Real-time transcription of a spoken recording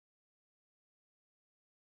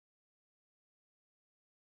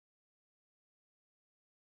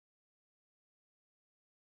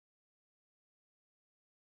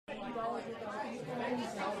It's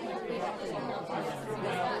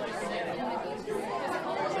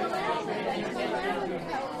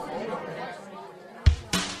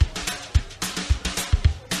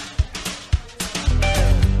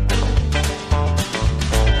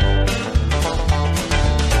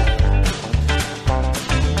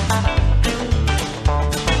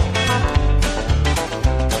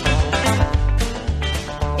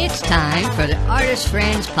time for the Artist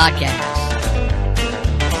Friends Podcast.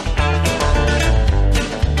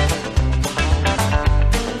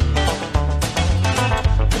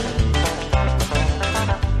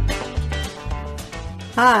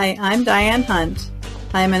 Hi, I'm Diane Hunt.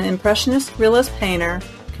 I am an impressionist realist painter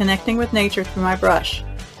connecting with nature through my brush.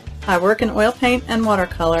 I work in oil paint and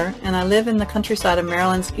watercolor, and I live in the countryside of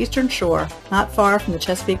Maryland's Eastern Shore, not far from the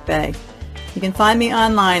Chesapeake Bay. You can find me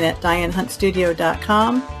online at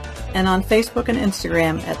DianeHuntStudio.com and on Facebook and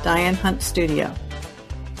Instagram at Diane Hunt Studio.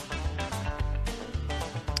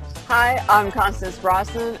 Hi, I'm Constance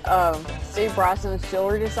Brosnan of Steve Brosnan's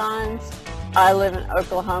Jewelry Designs. I live in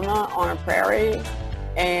Oklahoma on a prairie,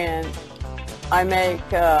 and I make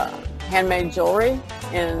handmade jewelry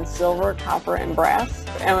in silver, copper, and brass.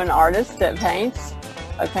 I'm an artist that paints.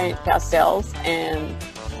 I paint pastels and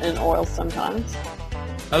in oils sometimes.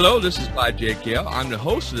 Hello, this is Clyde J. Kell. I'm the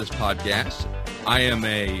host of this podcast. I am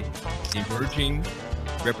a emerging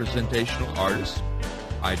representational artist.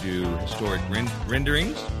 I do historic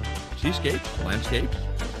renderings, seascapes, landscapes,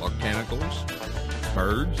 volcanicals,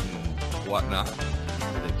 birds, and whatnot,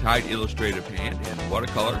 with a tight illustrative hand in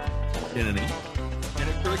watercolor, pen and ink, and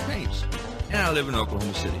acrylic paints. And I live in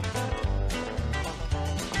Oklahoma City.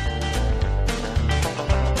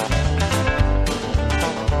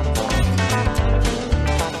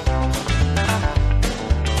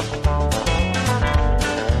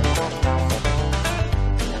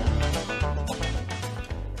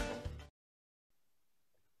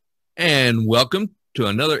 And welcome to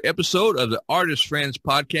another episode of the Artist Friends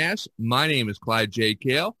Podcast. My name is Clyde J.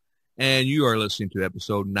 Kell, and you are listening to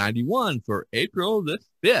episode 91 for April the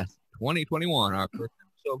 5th, 2021, our first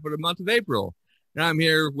episode for the month of April. And I'm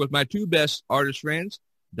here with my two best artist friends,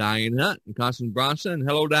 Diane Hunt and Constance Bronson.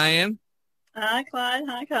 Hello, Diane. Hi, Clyde.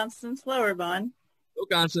 Hi, Constance. Hello, everyone. Hello,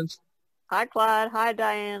 Constance. Hi, Clyde. Hi,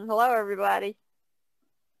 Diane. Hello, everybody.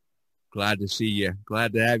 Glad to see you.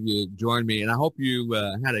 Glad to have you join me. And I hope you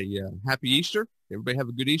had a happy Easter. Everybody have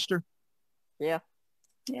a good Easter? Yeah.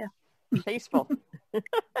 Yeah. Peaceful.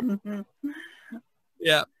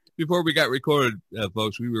 Yeah. Before we got recorded,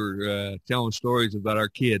 folks, we were telling stories about our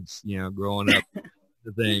kids, growing up.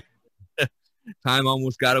 The thing. Time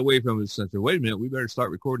almost got away from us. I said, wait a minute, we better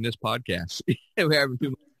start recording this podcast. We're having too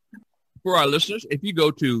much. For our listeners, if you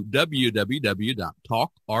go to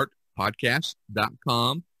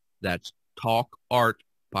www.talkartpodcast.com, that's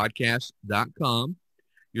talkartpodcast.com.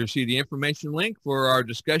 You'll see the information link for our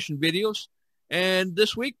discussion videos. And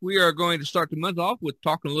this week, we are going to start the month off with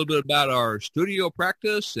talking a little bit about our studio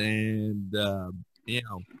practice and, how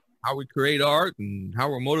we create art and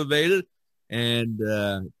how we're motivated. And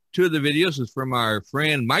two of the videos is from our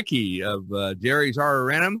friend Mikey of Jerry's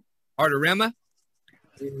Artorama.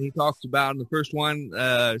 He talks about in the first one,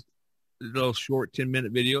 little short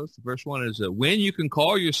 10-minute videos. The first one is when you can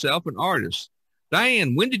call yourself an artist.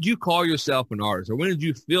 Diane, when did you call yourself an artist, or when did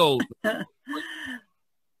you feel? That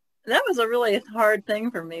was a really hard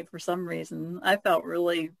thing for me for some reason. I felt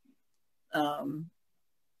really, I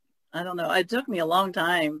don't know. It took me a long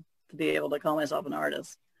time to be able to call myself an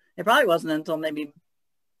artist. It probably wasn't until maybe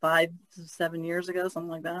 5 to 7 years ago,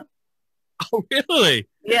 something like that. Oh, really?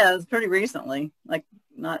 Yeah, it was pretty recently. Like,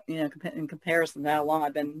 not, in comparison to how long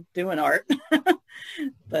I've been doing art.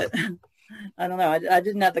 But I don't know. I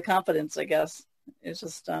didn't have the confidence, I guess. It's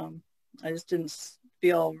just, I just didn't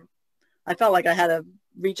feel, I felt like I had to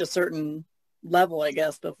reach a certain level, I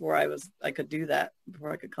guess, before I could do that,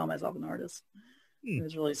 before I could call myself an artist. It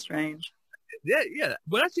was really strange. Yeah.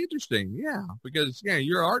 Well, that's interesting. Yeah. Because,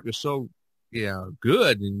 your art is so,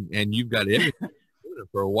 good and you've got everything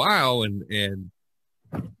for a while and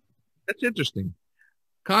that's interesting.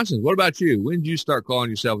 Constance, what about you? When did you start calling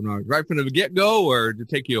yourself an artist? Right from the get-go, or did it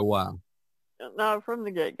take you a while? No, from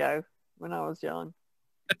the get-go, when I was young.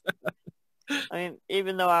 I mean,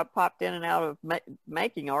 even though I popped in and out of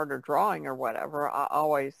making art or drawing or whatever, I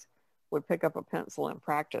always would pick up a pencil and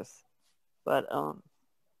practice. But,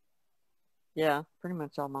 pretty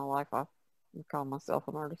much all my life I call myself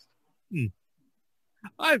an artist.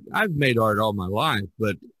 I've made art all my life,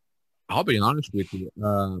 but I'll be honest with you.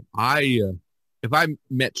 If I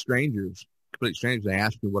met complete strangers, they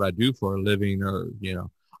asked me what I do for a living, or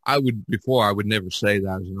I would never say that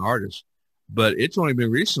I was an artist. but it's only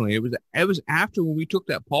been recently. It was after when we took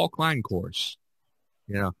that Paul Klein course.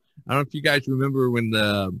 You know, I don't know if you guys remember when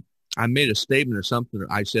I made a statement or something.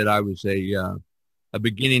 I said I was a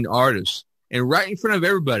beginning artist, and right in front of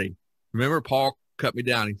everybody, remember, Paul cut me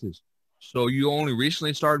down. He says, "So you only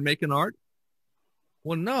recently started making art?"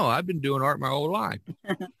 Well, no, I've been doing art my whole life.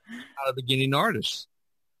 Not a beginning artist.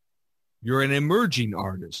 You're an emerging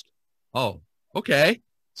artist. Oh, okay.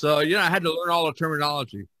 So, I had to learn all the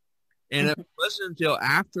terminology. And it wasn't until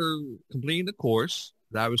after completing the course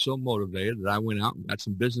that I was so motivated that I went out and got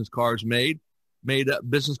some business cards made up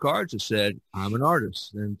business cards that said, I'm an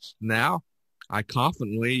artist. And now I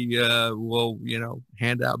confidently will,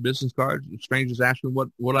 hand out business cards. Strangers ask me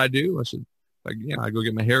what I do. I said, I go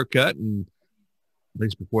get my hair cut, and at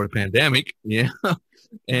least before the pandemic, and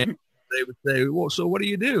they would say, well, so what do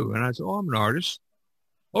you do? And I said, oh, I'm an artist.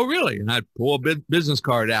 Oh, really? And I'd pull a business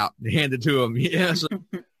card out and hand it to them.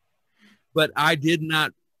 But I did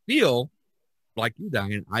not feel like you,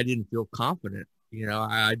 Diane. I didn't feel confident.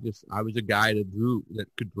 I was a guy that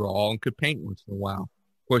could draw and could paint once in a while.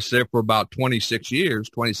 Of course, there for about 27 years,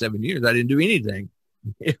 I didn't do anything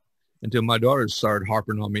until my daughter started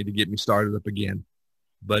harping on me to get me started up again.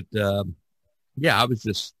 But, it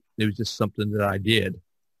was just something that I did.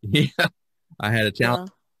 I had a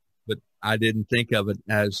talent, but I didn't think of it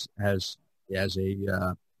as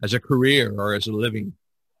a career or as a living.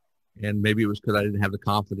 And maybe it was because I didn't have the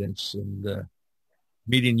confidence. And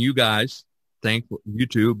meeting you guys, thankful you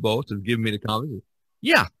two both have given me the confidence.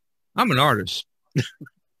 Yeah, I'm an artist.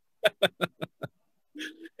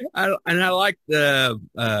 I like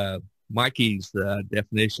Mikey's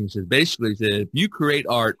definition. Says basically that if you create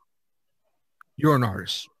art, you're an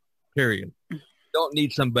artist. Period. You don't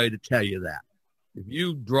need somebody to tell you that. If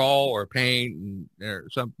you draw or paint or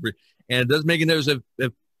something, and it doesn't make a difference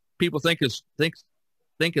if people think it's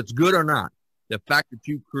good or not. The fact that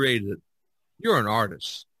you created it, you're an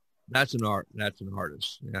artist. That's an art. That's an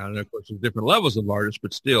artist. And of course, there's different levels of artists,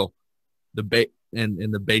 but still,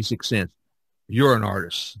 in the basic sense, you're an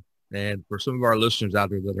artist. And for some of our listeners out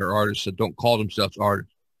there that are artists that don't call themselves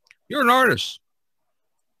artists, you're an artist.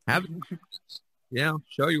 Have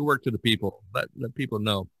show your work to the people. Let people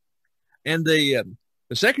know. And the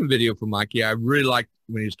second video from Mikey, I really liked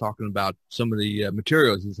when he was talking about some of the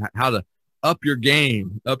materials, is how to up your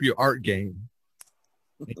game, up your art game.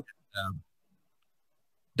 And,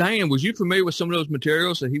 Diane, was you familiar with some of those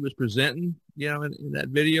materials that he was presenting, in that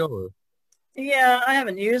video? Or? Yeah, I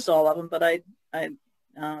haven't used all of them, but I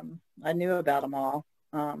knew about them all.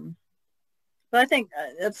 But I think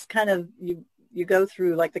it's kind of, you go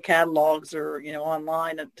through like the catalogs or,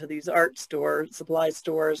 online to these art stores, supply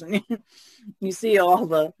stores, and you see all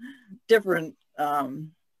the different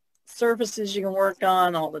surfaces you can work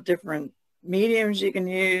on, all the different mediums you can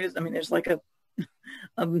use. I mean, there's like a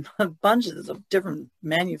bunches of different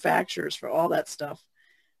manufacturers for all that stuff.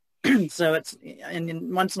 So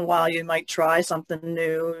and once in a while you might try something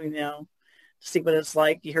new, to see what it's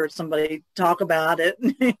like. You heard somebody talk about it,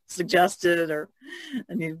 suggest it,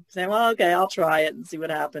 and you say, well, okay, I'll try it and see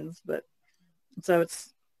what happens. But so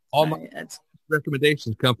it's all my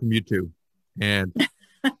recommendations come from you two, and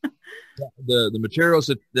the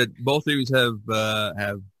materials that both of you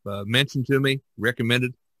have mentioned to me,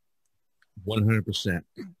 recommended, 100%.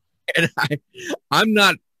 And I'm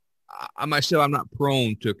not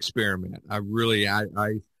prone to experiment.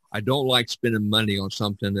 I don't like spending money on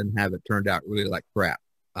something and have it turned out really like crap.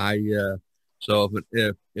 So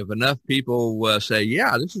if enough people say,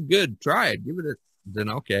 yeah, this is good, try it, give it then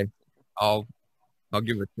okay, I'll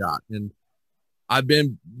give it a shot. And I've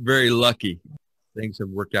been very lucky. Things have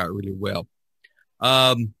worked out really well.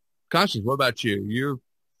 Constance, what about you? You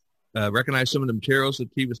recognize some of the materials that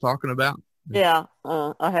he was talking about? Yeah,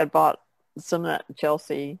 I had bought some of that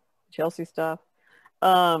Chelsea stuff.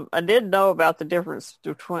 I did know about the difference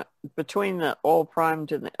between the oil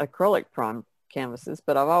primed and the acrylic primed canvases,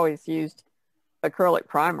 but I've always used acrylic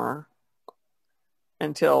primer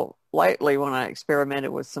until lately when I experimented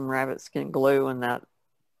with some rabbit skin glue and that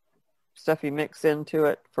stuff you mix into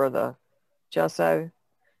it for the gesso.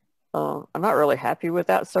 I'm not really happy with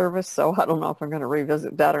that service, so I don't know if I'm going to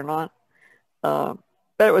revisit that or not. But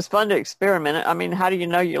it was fun to experiment. I mean, how do you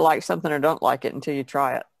know you like something or don't like it until you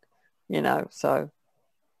try it? So.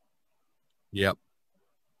 Yep.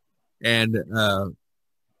 And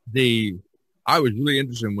I was really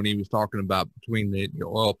interested when he was talking about between the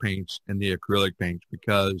oil paints and the acrylic paints,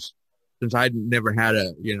 because since I never had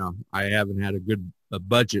I haven't had a good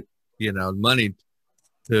budget, money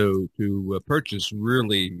to purchase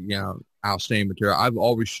really, outstanding material. I've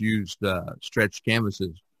always used stretched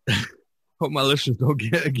canvases hope my listeners don't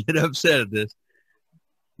get upset at this.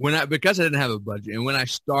 Because I didn't have a budget, and when I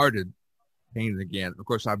started painting again, of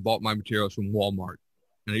course, I bought my materials from Walmart,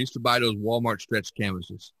 and I used to buy those Walmart stretch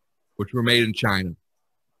canvases, which were made in China.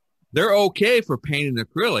 They're okay for painting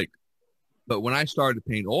acrylic, but when I started to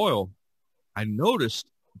paint oil, I noticed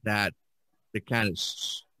that the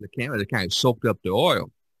canvas soaked up the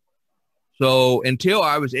oil. So until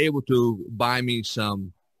I was able to buy me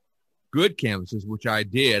some good canvases, which I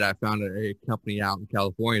did, I found a company out in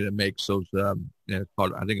California that makes those. It's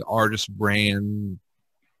called, I think, Artist Brand,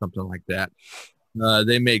 something like that.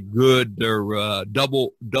 They make good. They're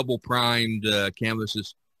double primed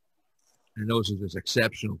canvases, and those are just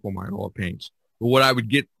exceptional for my oil paints. But what I would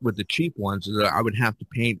get with the cheap ones is that I would have to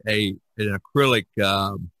paint an acrylic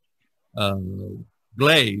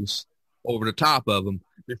glaze over the top of them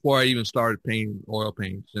before I even started painting oil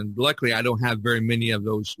paints. And luckily, I don't have very many of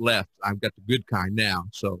those left. I've got the good kind now.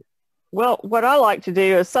 So, well, what I like to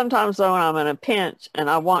do is sometimes when I'm in a pinch and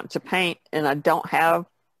I want to paint and I don't have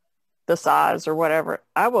the size or whatever,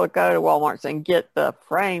 I will go to Walmart and get the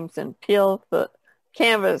frames and peel the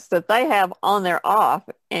canvas that they have on there off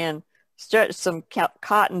and stretch some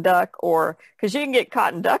cotton duck, or because you can get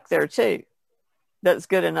cotton duck there too. That's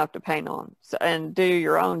good enough to paint on. So, and do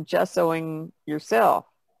your own gessoing yourself,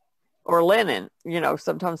 or linen.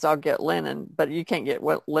 Sometimes I'll get linen, but you can't get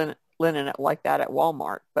linen like that at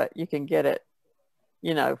Walmart, but you can get it,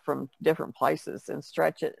 from different places and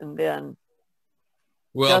stretch it and then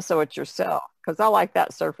gesso it yourself. Because I like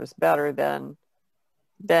that surface better than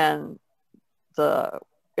the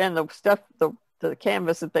stuff, the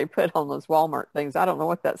canvas that they put on those Walmart things. I don't know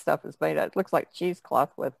what that stuff is made of. It looks like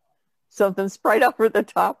cheesecloth with something sprayed over the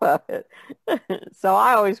top of it. So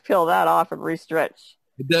I always peel that off and restretch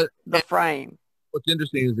the frame. What's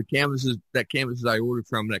interesting is the canvases I ordered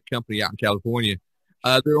from that company out in California,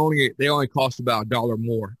 they only cost about $1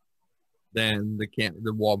 more than the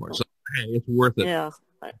Walmart. So hey, it's worth it.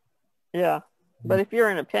 Yeah. But if you're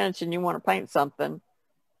in a pinch and you want to paint something,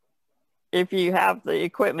 if you have the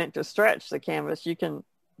equipment to stretch the canvas, you can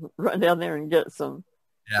run down there and get some.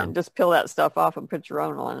 Yeah. And just peel that stuff off and put your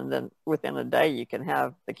own on, and then within a day you can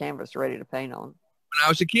have the canvas ready to paint on. When I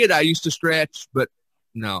was a kid, I used to stretch, but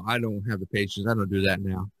no, I don't have the patience. I don't do that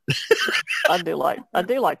now. I do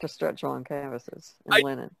like to stretch on canvases and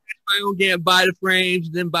linen. I don't get buy the frames,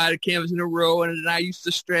 then buy the canvas in a row, and then I used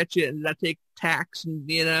to stretch it, and I take tacks and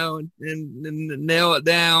and nail it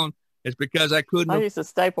down. It's because I couldn't. I used a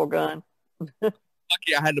staple gun.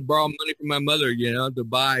 Lucky I had to borrow money from my mother, to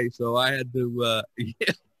buy. So I had to,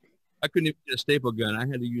 I couldn't even get a staple gun. I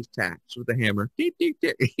had to use tacks with a hammer.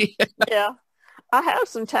 Yeah. I have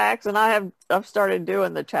some tacks, and I've started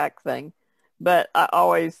doing the tack thing, but I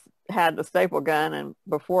always had the staple gun, and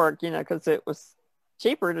before, because it was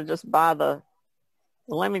cheaper to just buy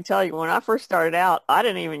let me tell you, when I first started out, I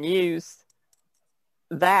didn't even use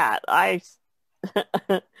that. I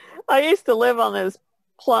used to live on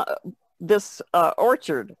this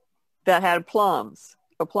orchard that had plums,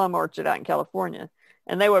 a plum orchard out in California,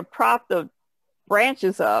 and they would prop the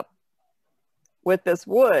branches up with this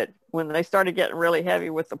wood when they started getting really heavy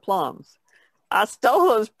with the plums. I stole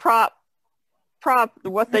those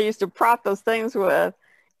what they used to prop those things with,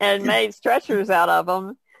 and made stretchers out of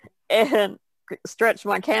them and stretched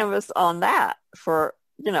my canvas on that for,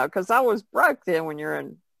 because I was broke then. When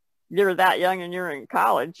you're that young and you're in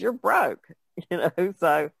college, you're broke,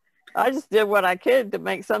 so I just did what I could to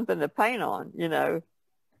make something to paint on, When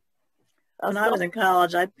I was in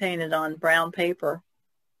college, I painted on brown paper.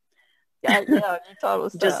 Yeah, you told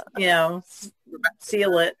us just, that.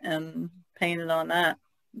 Seal it and paint it on that.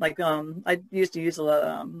 Like, I used to use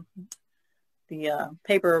the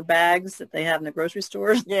paper bags that they have in the grocery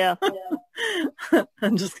stores. Yeah.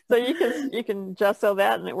 And just so you can gesso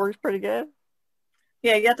that, and it works pretty good.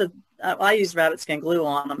 Yeah, you have to. I used rabbit skin glue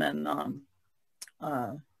on them and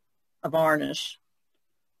a varnish,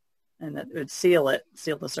 and it would seal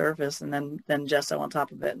the surface, and then gesso on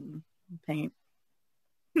top of it and paint.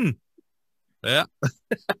 Yeah.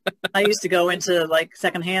 I used to go into like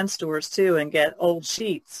secondhand stores too and get old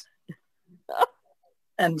sheets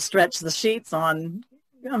and stretch the sheets on.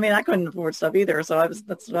 I mean, I couldn't afford stuff either, so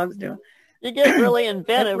that's what I was doing. You get really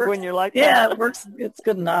inventive when you're like that. Yeah, it works. It's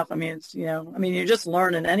good enough. I mean, it's, you're just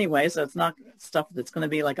learning anyway, so it's not stuff that's going to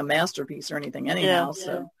be like a masterpiece or anything anyhow. Yeah.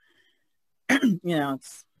 So,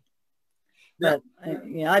 it's, but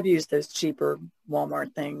I've used those cheaper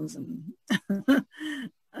Walmart things and,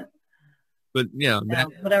 but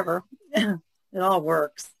whatever. It all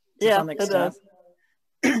works to some extent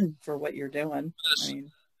for what you're doing.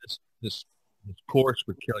 This course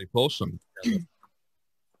with Kelly Folsom,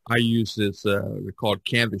 I use this, they're called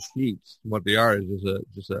canvas sheets. What they are is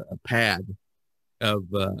just a pad of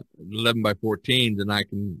 11 by 14s, and I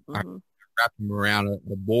wrap them around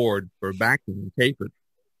a board for a vacuum and tape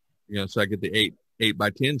it, so I get the 8 by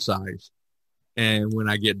 10 size. And when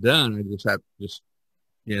I get done, I just have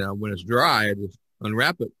when it's dry, I just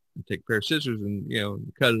unwrap it and take a pair of scissors and,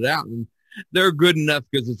 cut it out. And they're good enough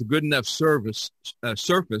because it's a good enough surface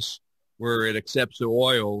where it accepts the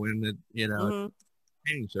oil and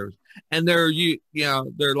painting surface. And they're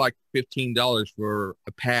like $15 for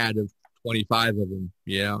a pad of 25 of them,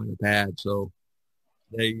 in a pad. So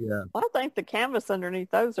they. I think the canvas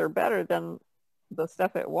underneath those are better than the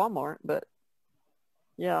stuff at Walmart, but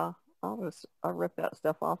yeah, I'll rip that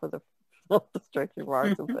stuff off of the stretcher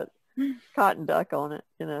bars and put cotton duck on it,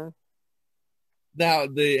 Now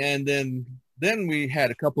then we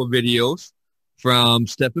had a couple of videos from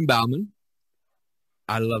Stephen Bauman.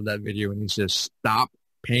 I love that video, and he says, "Stop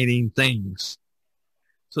painting things."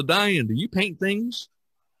 So Diane, do you paint things?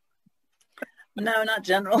 No, not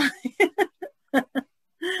generally.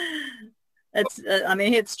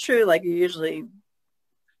 It's true. Like you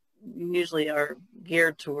usually are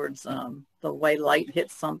geared towards the way light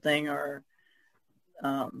hits something, or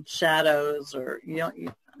shadows, or you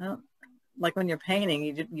don't, like when you're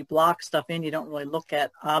painting, you block stuff in. You don't really look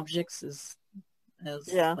at objects as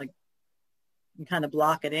like you kind of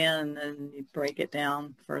block it in and you break it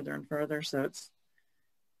down further and further. So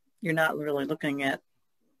you're not really looking at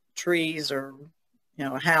trees or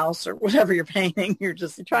a house or whatever you're painting. You're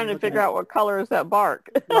trying to figure out what color is that bark.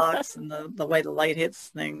 Blocks and the way the light hits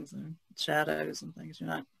things and shadows and things. You're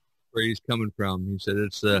not where he's coming from. He said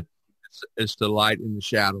it's the light and the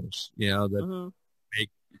shadows, that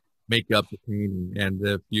make up the painting. And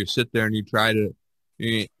if you sit there and you try to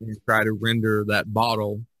render that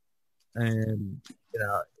bottle, and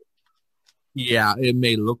it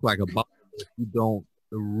may look like a bottle, but if you don't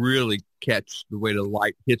really catch the way the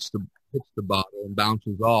light hits the bottle and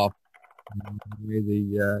bounces off,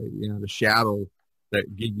 the shadow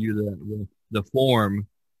that give you the form,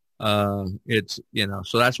 it's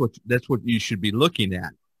so that's what you should be looking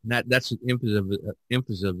at. And that's the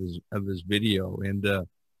emphasis of his video. And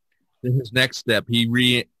then his next step, he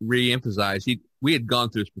re-emphasized. We had gone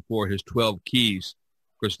through this before, his 12 keys.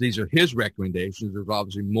 Of course, these are his recommendations. There's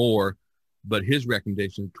obviously more, but his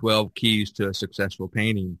recommendation, 12 keys to a successful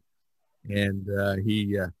painting. And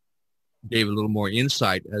he gave a little more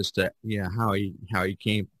insight as to how he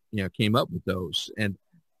came up with those. And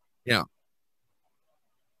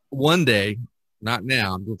one day, not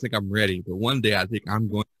now, I don't think I'm ready, but one day I think I'm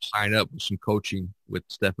going to sign up with some coaching with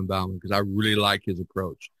Stephen Bauman, because I really like his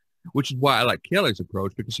approach, which is why I like Kelly's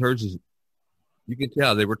approach, because hers is, you can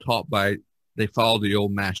tell they follow the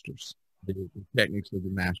old masters, the techniques of the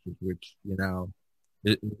masters, which,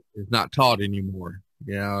 is not taught anymore,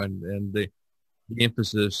 and the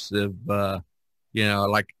emphasis of,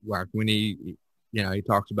 like when he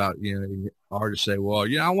talks about, artists say, well,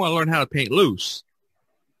 I want to learn how to paint loose.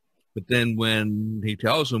 But then when he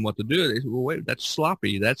tells them what to do, they say, well, wait, that's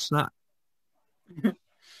sloppy. That's not,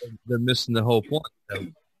 they're missing the whole point. So,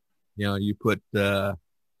 you put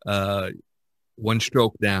one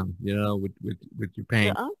stroke down, with your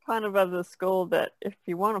paint. Yeah, I'm kind of the school that if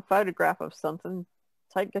you want a photograph of something,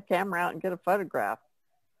 take a camera out and get a photograph.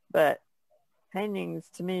 But paintings,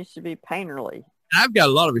 to me, should be painterly. I've got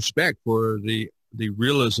a lot of respect for the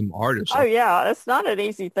realism artists. Oh, yeah. It's not an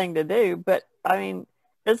easy thing to do, but, I mean,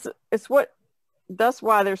 that's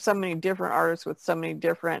why there's so many different artists with so many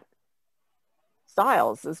different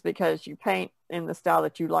styles, is because you paint in the style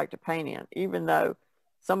that you like to paint in. Even though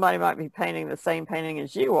somebody might be painting the same painting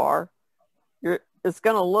as you are, it's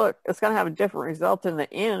going to have a different result in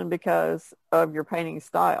the end because of your painting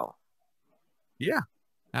style. Yeah,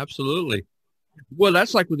 absolutely. Well,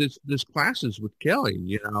 that's like with this classes with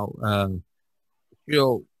Kelly,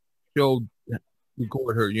 she'll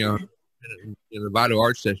record her, in the Vital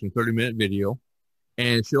Arts session, 30-minute video,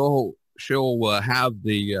 and she'll have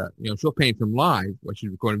the, she'll paint from live while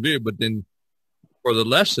she's recording video, but then for the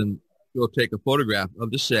lesson, she'll take a photograph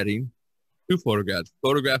of the setting, 2 photographs,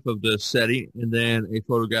 photograph of the setting, and then a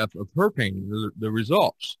photograph of her painting, the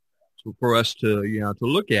results, so for us to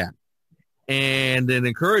look at, and then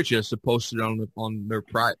encourage us to post it on their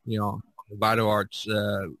the Vital Arts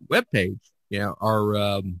webpage,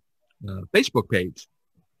 our Facebook page.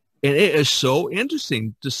 And it is so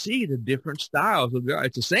interesting to see the different styles of the art.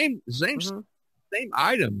 It's the same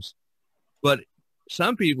items, but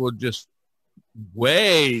some people just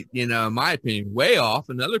way, in my opinion, way off,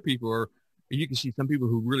 and other people you can see some people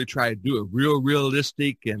who really try to do it real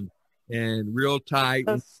realistic and and real tight.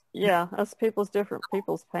 That's people's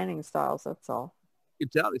painting styles. That's all. You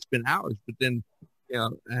can tell it's been hours, but then,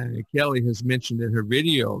 Kelly has mentioned in her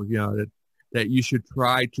video, that you should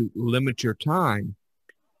try to limit your time.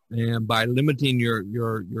 And by limiting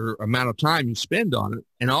your amount of time you spend on it,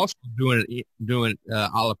 and also doing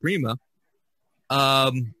alla prima,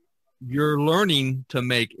 you're learning to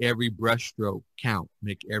make every brushstroke count,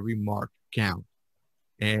 make every mark count,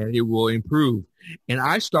 and it will improve. And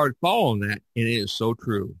I started following that, and it is so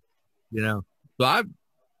true. So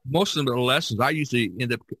most of the lessons I usually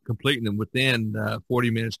end up completing them within 40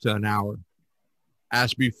 minutes to an hour.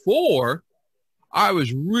 As before, I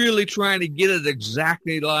was really trying to get it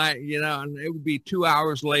exactly like, and it would be 2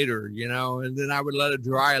 hours later, and then I would let it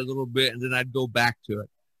dry a little bit, and then I'd go back to it.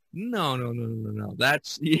 No.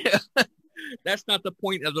 That's, that's not the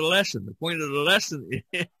point of the lesson. The point of the lesson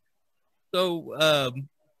is,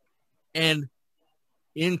 and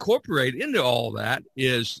incorporate into all that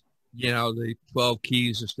is, the 12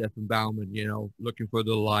 keys of Stefan Bauman, looking for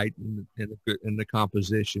the light and the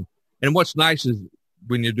composition. And what's nice is,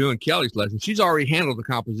 when you're doing Kelly's lesson, she's already handled the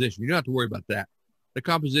composition. You don't have to worry about that. The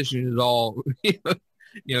composition is all, correct.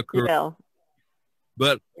 Yeah.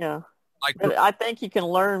 But I think you can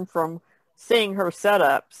learn from seeing her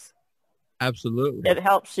setups. Absolutely. It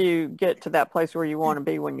helps you get to that place where you want to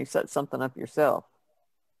be when you set something up yourself.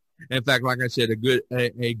 In fact, like I said, a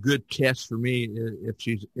good test for me if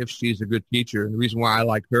she's a good teacher, and the reason why I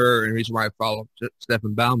like her and the reason why I follow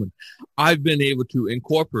Stefan Bauman, I've been able to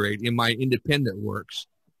incorporate in my independent works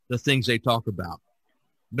the things they talk about.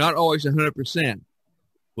 Not always 100%,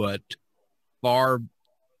 but far.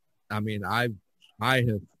 I mean, I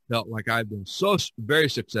have felt like I've been so very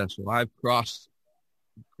successful. I've crossed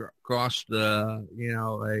raised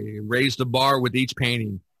the bar with each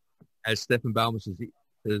painting, as Stefan Bauman says.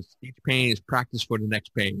 Because each painting is practice for the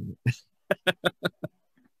next painting.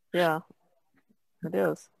 Yeah, it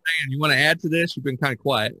is. You want to add to this? You've been kind of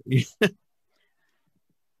quiet.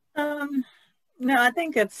 No, I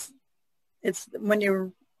think it's when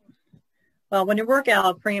you work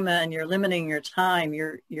alla prima and you're limiting your time,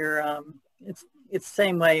 it's the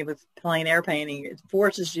same way with plein air painting. It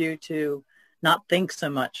forces you to not think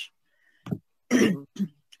so much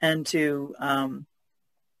and to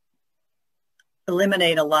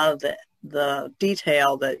eliminate a lot of the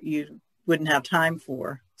detail that you wouldn't have time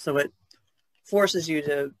for. So it forces you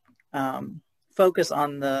to focus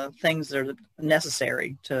on the things that are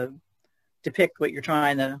necessary to depict what you're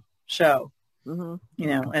trying to show. Mm-hmm.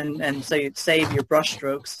 And so you save your brush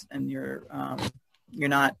strokes, and you're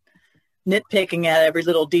not nitpicking at every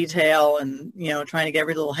little detail and trying to get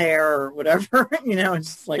every little hair or whatever.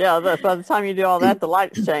 It's like, by the time you do all that, the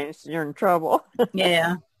light's changed, you're in trouble.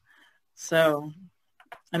 Yeah. So,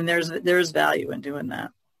 I mean, there's value in doing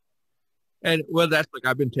that. And that's like,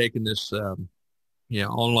 I've been taking this,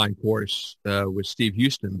 online course with Steve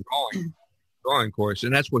Houston, drawing course,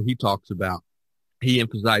 and that's what he talks about. He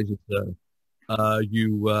emphasizes when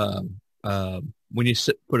you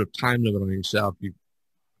put a time limit on yourself.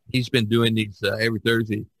 He's been doing these every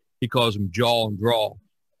Thursday. He calls them jaw and draw,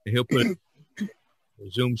 and he'll put a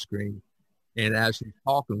Zoom screen, and as he's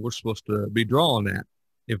talking, we're supposed to be drawing that.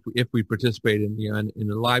 If we participate in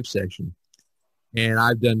the live session, and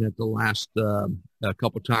I've done that the last a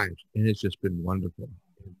couple times, and it's just been wonderful.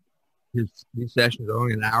 These sessions are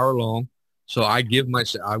only an hour long, so I've been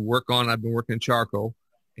working charcoal,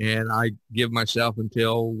 and I give myself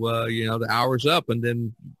until the hour's up, and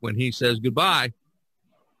then when he says goodbye,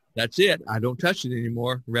 that's it. I don't touch it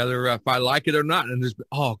anymore. Rather, if I like it or not, and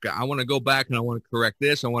God, I want to go back and I want to correct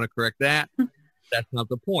this, I want to correct that. That's not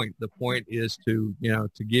the point. The point is to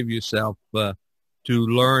give yourself, to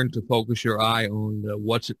learn to focus your eye on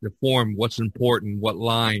the form, what's important, what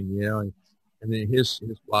line, and then his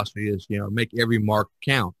philosophy is, make every mark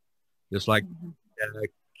count. Just like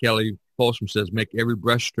Kelly Folsom says, make every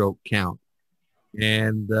brush stroke count.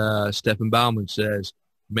 And Stefan Bauman says,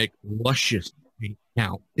 make luscious paint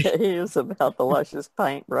count. He is about the luscious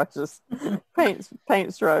paint brushes,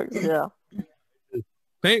 paint strokes, yeah.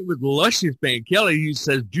 Paint with luscious paint. Kelly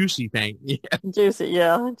says juicy paint. Yeah. Juicy,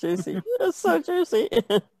 yeah, juicy. It's so juicy.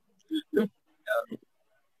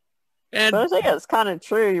 And but I think it's kind of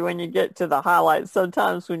true when you get to the highlights.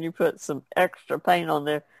 Sometimes when you put some extra paint on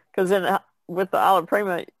there, because then with the alla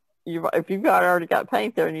prima, if you've already got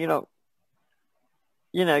paint there, and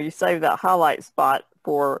you save that highlight spot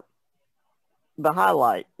for the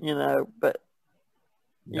highlight, but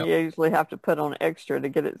you usually have to put on extra to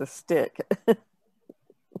get it to stick.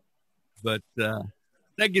 But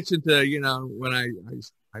that gets into, when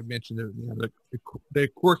I mentioned the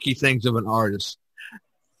quirky things of an artist.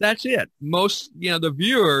 That's it. Most, the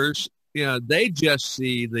viewers, they just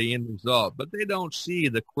see the end result, but they don't see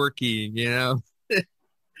the quirky,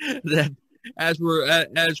 that as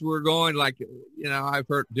we're going, like, I've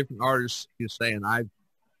heard different artists say, and I've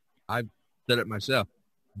said it myself,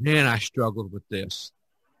 man, I struggled with this.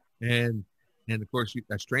 And of course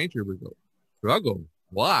a stranger would go, struggle?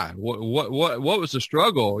 Why? What was the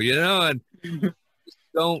struggle? And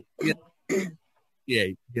don't,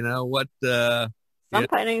 what, some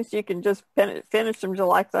paintings you can just finish them just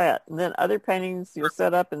like that, and then other paintings you'll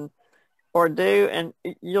set up and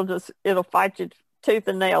it'll fight you tooth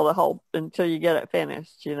and nail the whole until you get it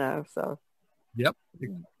finished. So yep,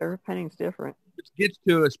 every painting's different. It gets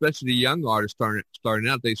to, especially the young artists starting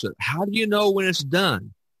out. They said, "How do you know when it's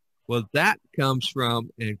done?" Well, that comes from,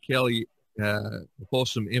 and Kelly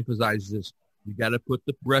Folsom emphasizes this: you got to put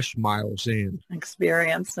the brush miles in.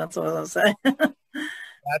 Experience. That's what I was saying.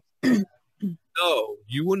 No,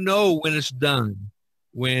 you will know when it's done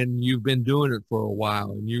when you've been doing it for a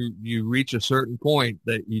while and you reach a certain point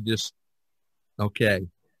that you just, okay,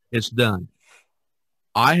 it's done.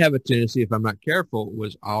 I have a tendency, if I'm not careful,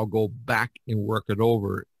 I'll go back and work it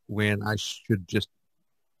over when I should just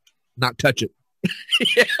not touch it.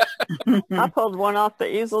 I pulled one off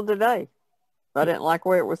the easel today. I didn't like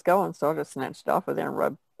where it was going, so I just snatched it off of there and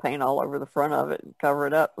rubbed paint all over the front of it and cover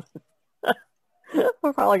it up.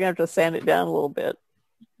 We're probably going to have to sand it down a little bit.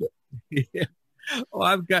 Yeah.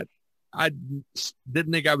 Well, I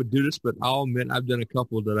didn't think I would do this, but I'll admit I've done a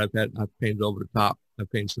couple that I've painted over the top. I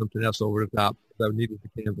painted something else over the top because I needed the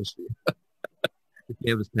canvas. The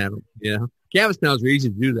canvas panel, Canvas panels are easy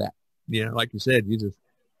to do that. Like you said, you just,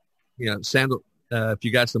 sand, if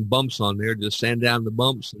you got some bumps on there, just sand down the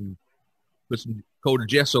bumps and put some coated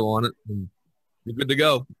gesso on it and you're good to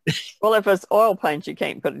go. Well, if it's oil paint, you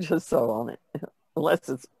can't put gesso on it unless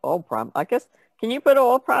it's oil prime. I guess, can you put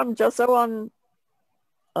oil prime gesso on?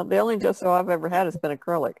 The only gesso I've ever had has been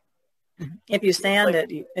acrylic. If you sand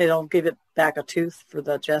it, it'll give it back a tooth for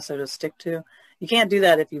the gesso to stick to. You can't do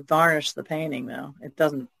that if you varnish the painting, though. It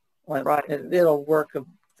doesn't. Right. It'll work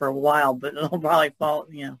for a while, but it'll probably fall,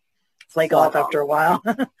 flake off after a while.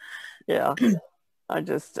 Yeah. I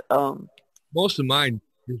just most of mine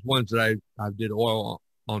is ones that I did oil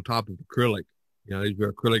on top of acrylic. These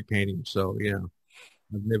were acrylic paintings, so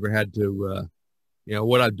I've never had to.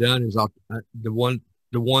 What I've done is the one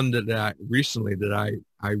that I recently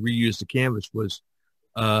I reused the canvas was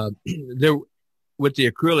there with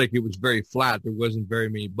the acrylic. It was very flat. There wasn't very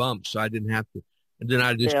many bumps, so I didn't have to. And then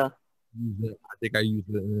I just used it. I think I used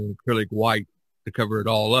an acrylic white to cover it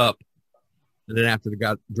all up. And then after it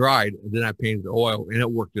got dried, then I painted the oil, and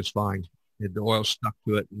it worked just fine. The oil stuck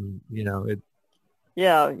to it, and it.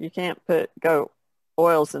 Yeah, you can't go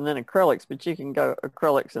oils and then acrylics, but you can go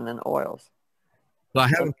acrylics and then oils. So I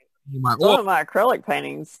haven't. Some of my acrylic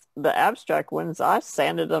paintings, the abstract ones, I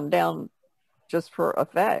sanded them down just for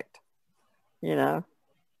effect. That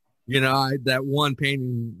one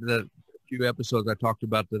painting, the few episodes I talked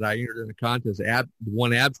about that I entered in a contest, the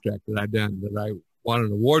one abstract that I done that I won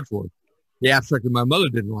an award for, the abstract that my mother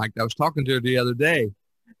didn't like. I was talking to her the other day,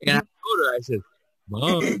 and I told her, I said,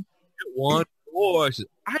 "Mom, you want more?" I said,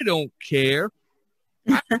 "I don't care.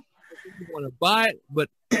 I want to buy it, but."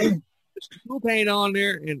 Blue paint on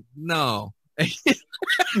there, and no, I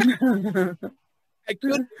couldn't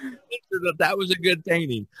consider that was a good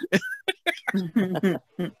painting.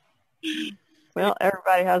 Well,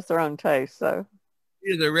 everybody has their own taste, so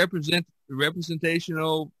she's a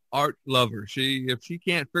representational art lover. If she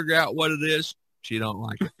can't figure out what it is, she don't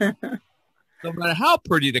like it. No matter how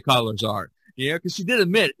pretty the colors are, because she did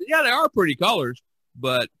admit, they are pretty colors,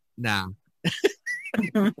 but nah.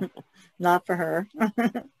 Not for her.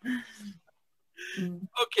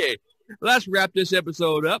 Okay, let's wrap this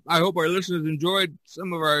episode up. I hope our listeners enjoyed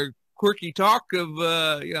some of our quirky talk of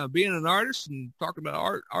being an artist and talking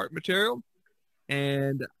about art material.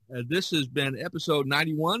 And this has been episode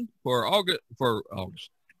 91 for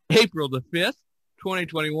April the 5th,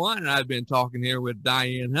 2021. And I've been talking here with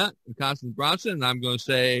Diane Hunt and Constance Bronson. And I'm going to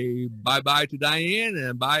say bye-bye to Diane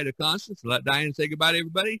and bye to Constance. Let Diane say goodbye to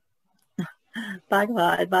everybody. Bye,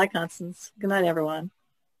 Clyde. Bye, Constance. Good night, everyone.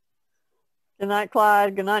 Good night,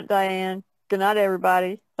 Clyde. Good night, Diane. Good night,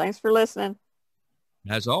 everybody. Thanks for listening.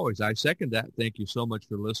 As always, I second that. Thank you so much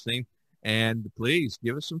for listening. And please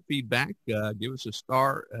give us some feedback. Give us a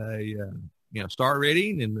star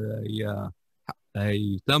rating and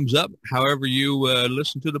a thumbs up, however you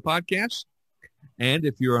listen to the podcast. And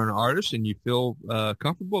if you're an artist and you feel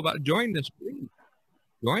comfortable about joining us, please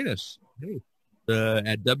join us. Hey.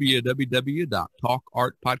 At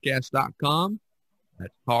www.talkartpodcast.com.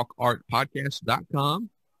 That's talkartpodcast.com.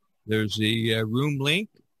 There's the room link.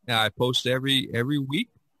 I post every week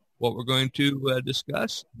what we're going to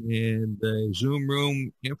discuss, and the Zoom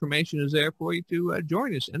room information is there for you to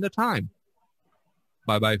join us and the time.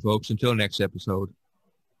 Bye-bye, folks. Until next episode.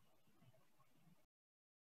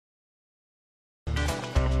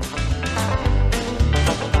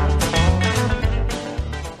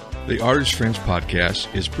 The Artist Friends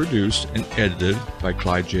podcast is produced and edited by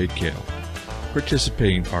Clyde J. Kell.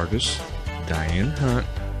 Participating artists, Diane Hunt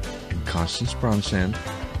and Constance Bronson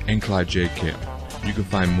and Clyde J. Kell. You can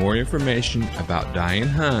find more information about Diane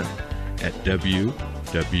Hunt at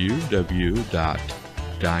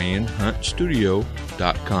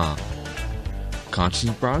www.dianehuntstudio.com.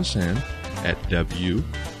 Constance Bronson at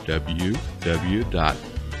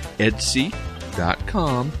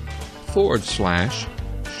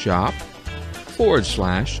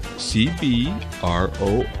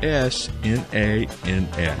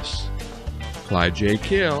Clyde J.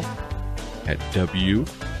 Kell at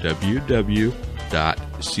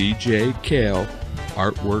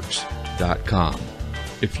www.cjkellartworks.com.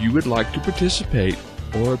 If you would like to participate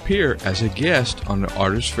or appear as a guest on the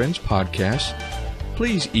Artist Friends podcast,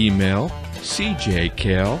 please email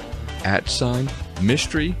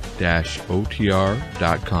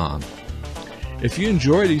cjkel@mystery-otr.com. If you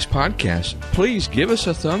enjoy these podcasts, please give us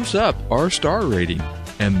a thumbs up or a star rating.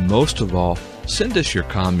 And most of all, send us your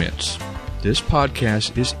comments. This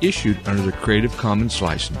podcast is issued under the Creative Commons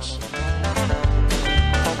license.